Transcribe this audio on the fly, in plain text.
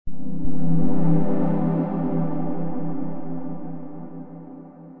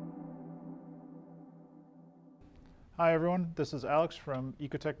Hi everyone, this is Alex from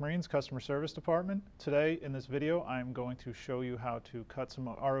Ecotech Marine's Customer Service Department. Today in this video I'm going to show you how to cut some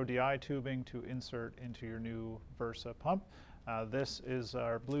RODI tubing to insert into your new Versa pump. This is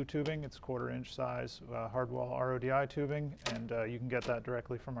our blue tubing. It's 1/4 inch size hardwall RODI tubing, and you can get that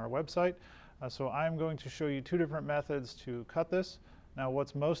directly from our website. So I'm going to show you two different methods to cut this. Now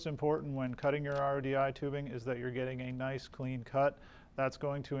what's most important when cutting your RODI tubing is that you're getting a nice clean cut. That's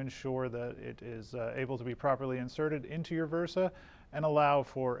going to ensure that it is able to be properly inserted into your Versa and allow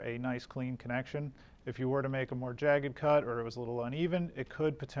for a nice clean connection. If you were to make a more jagged cut or it was a little uneven, it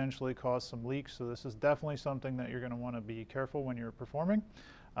could potentially cause some leaks. So this is definitely something that you're going to want to be careful when you're performing.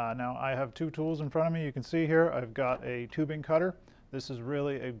 Now I have two tools in front of me. You can see here I've got a tubing cutter. This is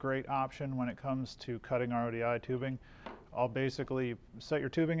really a great option when it comes to cutting RODI tubing. I'll basically set your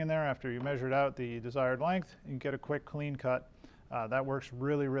tubing in there after you measured out the desired length and get a quick clean cut. That works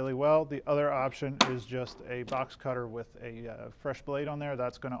really, really well. The other option is just a box cutter with a fresh blade on there.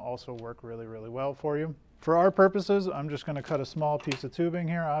 That's going to also work really, really well for you. For our purposes, I'm just going to cut a small piece of tubing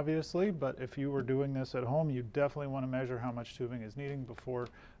here, obviously, but if you were doing this at home, you definitely want to measure how much tubing is needing before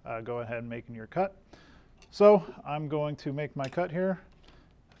go ahead and making your cut. So I'm going to make my cut here.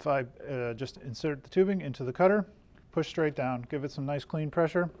 If I just insert the tubing into the cutter, push straight down, give it some nice clean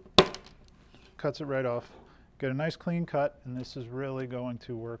pressure, cuts it right off. Get a nice clean cut, and this is really going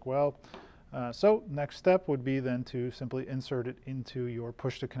to work well. So next step would be then to simply insert it into your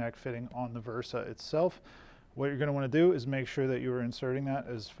push to connect fitting on the Versa itself. What you're going to want to do is make sure that you are inserting that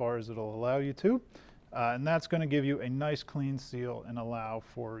as far as it'll allow you to, and that's going to give you a nice clean seal and allow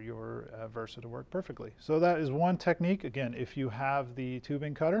for your Versa to work perfectly. So that is one technique, again, if you have the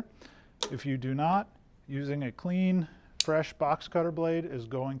tubing cutter. If you do not, using a clean, fresh box cutter blade is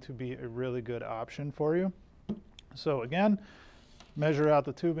going to be a really good option for you. So again, measure out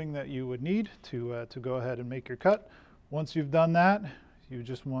the tubing that you would need to go ahead and make your cut. Once you've done that, you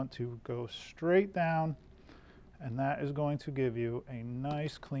just want to go straight down, and that is going to give you a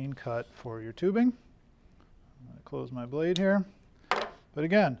nice clean cut for your tubing. I'm going to close my blade here. But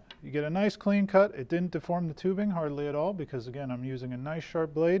again, you get a nice clean cut. It didn't deform the tubing hardly at all because again, I'm using a nice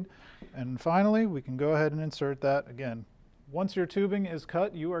sharp blade. And finally, we can go ahead and insert that again. Once your tubing is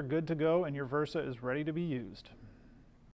cut, you are good to go and your Versa is ready to be used.